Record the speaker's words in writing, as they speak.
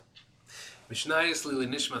Mishna is Lili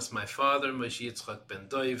Nishmas, my father, Moshe Yitzchak ben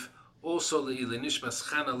Doiv. Also Lili Nishmas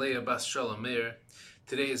Chana Leah Bas Shalom Meir.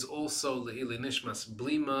 Today is also Lili Nishmas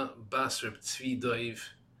Blima Bas Reb Tzvi Doiv.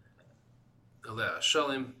 Aleh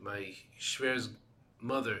Shalom, my Shver's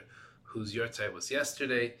mother, whose yahrzeit was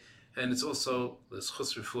yesterday. And it's also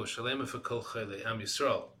L'Schus Refuah Shalema for Kol Chayei Am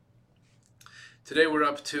Yisrael. Today we're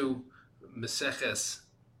up to Maseches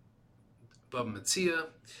Bab Metziah,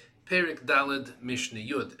 Perek Daled Mishna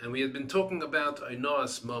Yud, and we had been talking about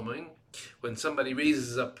Ainoas Moming, when somebody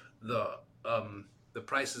raises up the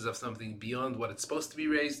prices of something beyond what it's supposed to be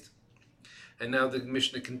raised. And now the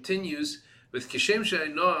Mishnah continues with Kishem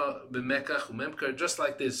She'ainoa b'mekach u'memkar, just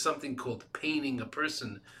like there's something called paining a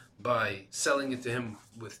person by selling it to him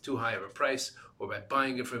with too high of a price, or by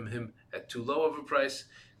buying it from him at too low of a price.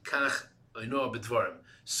 Kach Ainoa b'dvarim.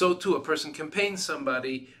 So too, a person can pain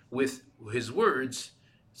somebody with his words,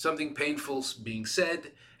 something painful being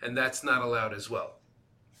said, and that's not allowed as well.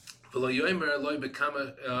 So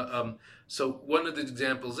one of the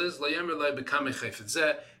examples is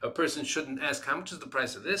a person shouldn't ask how much is the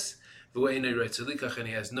price of this, and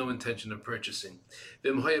he has no intention of purchasing.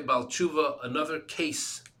 Another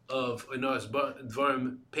case of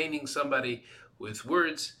dvarim, painting somebody with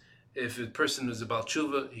words. If a person was a Baal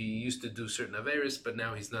Tshuva, he used to do certain averis, but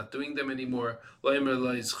now he's not doing them anymore.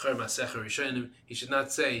 He should not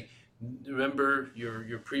say, remember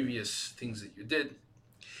your previous things that you did.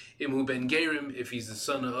 Imhu ben Gerim, if he's the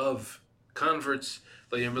son of converts,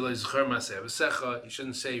 he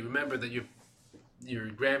shouldn't say, remember that your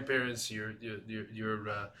grandparents, your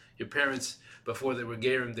parents, before they were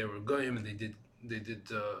Gerim, they were Goyim, and they did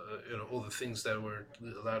all the things that were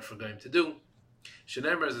allowed for Goyim to do.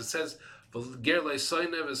 Shenemar, as it says, a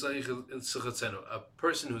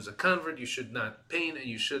person who's a convert, you should not pain, and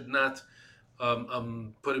you should not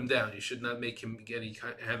put him down. You should not make him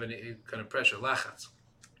have any kind of pressure, lachatz.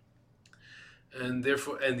 And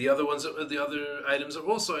therefore, and the other items are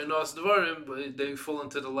also Ainoas Dvarim, but they fall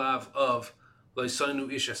into the lav of Loisanu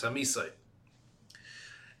Ishas Amisai.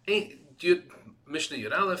 Mishnah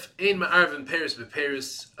Yud Aleph, Ein Ma'arvin Paris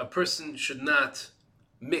beParis. A person should not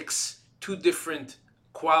mix two different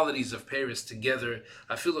qualities of Paris together.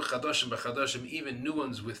 Afilu Chadashim b'Chadashim, even new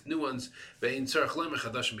ones with new ones. Ve'in tzarich lemer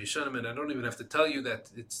Chadashim b'Yishanim, and I don't even have to tell you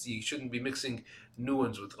that you shouldn't be mixing new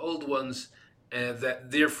ones with old ones. And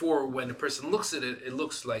that therefore, when a person looks at it, it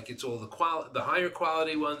looks like it's all the higher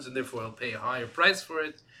quality ones, and therefore he'll pay a higher price for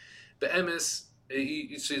it. Be'emes,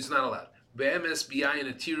 it's not allowed. Be'emes biyayin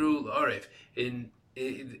atiru l'orev.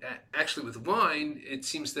 Actually, with wine, it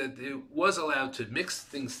seems that it was allowed to mix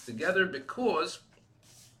things together because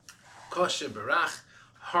kosher barach,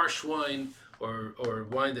 harsh wine, or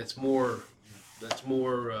wine that's more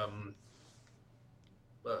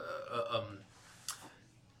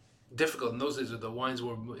difficult. In those days, the wines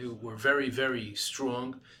were very, very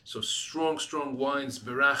strong. So strong wines,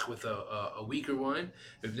 berach, with a weaker wine,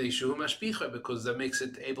 because that makes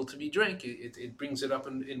it able to be drank. It brings it up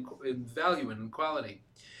in value and in quality.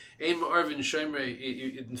 In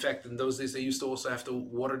fact, in those days, they used to also have to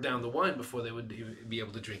water down the wine before they would be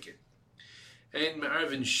able to drink it. And at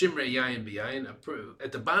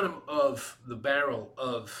the bottom of the barrel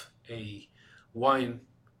of a wine,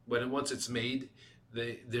 once it's made,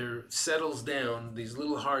 there settles down these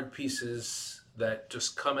little hard pieces that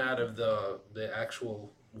just come out of the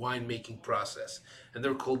actual wine-making process, and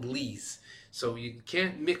they're called lees. So you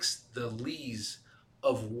can't mix the lees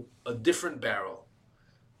of a different barrel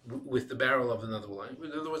with the barrel of another wine.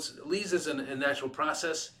 In other words, lees is a natural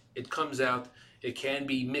process. It comes out. It can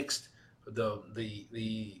be mixed.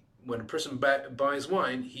 When a person buys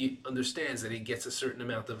wine, he understands that he gets a certain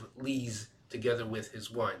amount of lees together with his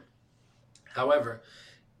wine. However,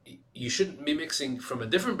 you shouldn't be mixing from a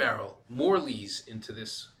different barrel more lees into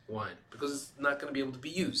this wine, because it's not going to be able to be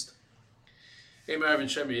used. You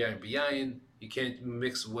can't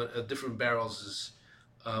mix different barrels'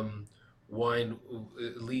 wine,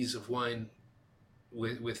 lees of wine,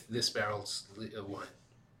 with this barrel's wine.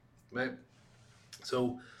 Right?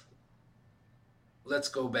 So let's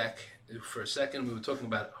go back for a second. We were talking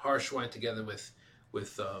about harsh wine together with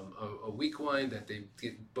a weak wine, that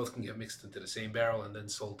both can get mixed into the same barrel and then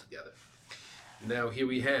sold together. Now here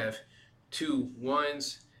we have two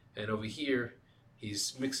wines, and over here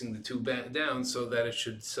he's mixing the two down so that it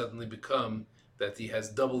should suddenly become that he has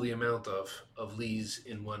double the amount of lees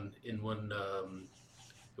in one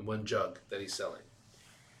jug that he's selling.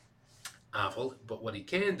 But what he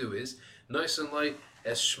can do is nice and light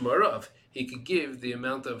as shmarav. He could give the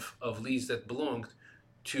amount of lees that belonged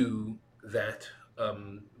to that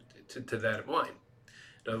to that wine.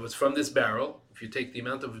 In other words, from this barrel, if you take the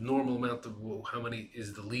normal amount of how many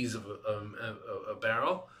is the lees of a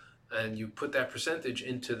barrel, and you put that percentage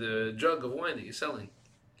into the jug of wine that you're selling.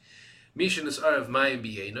 Mishna is arav mayim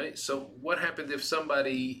b'yenoi. So what happened if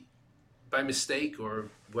somebody, by mistake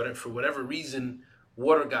or whatever, for whatever reason,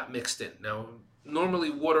 water got mixed in? Now, normally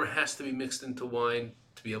water has to be mixed into wine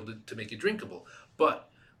to be able to make it drinkable. But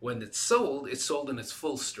when it's sold in its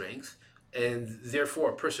full strength, and therefore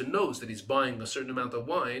a person knows that he's buying a certain amount of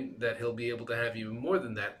wine, that he'll be able to have even more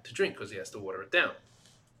than that to drink because he has to water it down.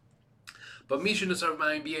 But Mishna is arav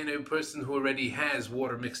mayim b'yenoi, a person who already has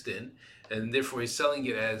water mixed in, and therefore he's selling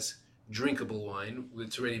it as drinkable wine,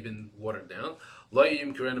 it's already been watered down.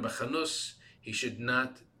 He should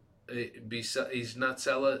not he's not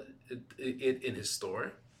sell it in his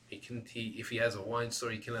store. If he has a wine store,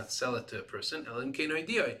 he cannot sell it to a person.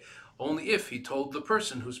 Only if he told the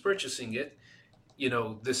person who's purchasing it,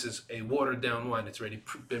 this is a watered down wine. It's already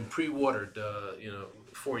been pre-watered,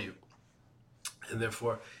 for you, and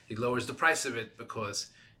therefore he lowers the price of it because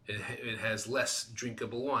it has less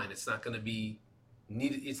drinkable wine. It's not going to be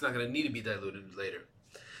It's not going to need to be diluted later.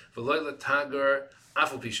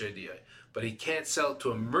 But he can't sell it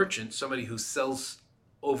to a merchant, somebody who sells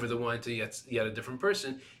over the wine to yet a different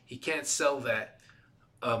person. He can't sell that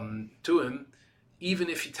to him, even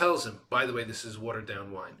if he tells him, by the way, this is watered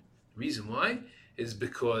down wine. The reason why is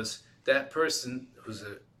because that person who's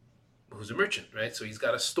a merchant, right? So he's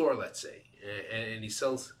got a store, let's say, and he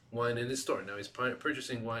sells wine in his store. Now he's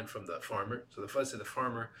purchasing wine from the farmer. So the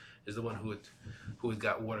farmer is the one who had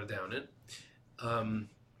got watered down in.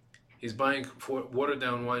 He's buying watered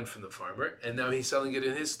down wine from the farmer, and now he's selling it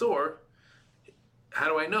in his store. How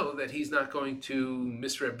do I know that he's not going to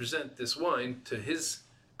misrepresent this wine to his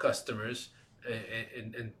customers,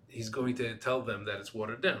 and he's going to tell them that it's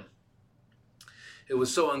watered down? It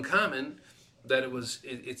was so uncommon that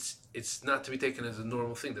it's not to be taken as a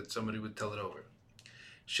normal thing that somebody would tell it over.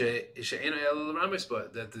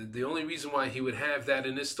 That the only reason why he would have that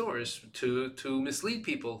in his store is to mislead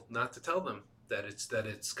people, not to tell them that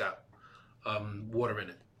it's got water in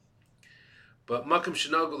it. But makom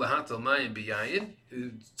shenagu lahatal mayim biyayin,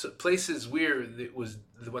 places where it was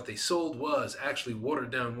what they sold was actually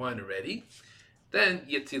watered down wine already, then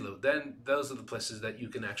yetilu. Then those are the places that you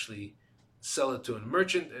can actually sell it to a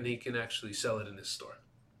merchant, and he can actually sell it in his store.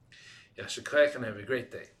 Yashikayach, and have a great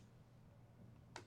day.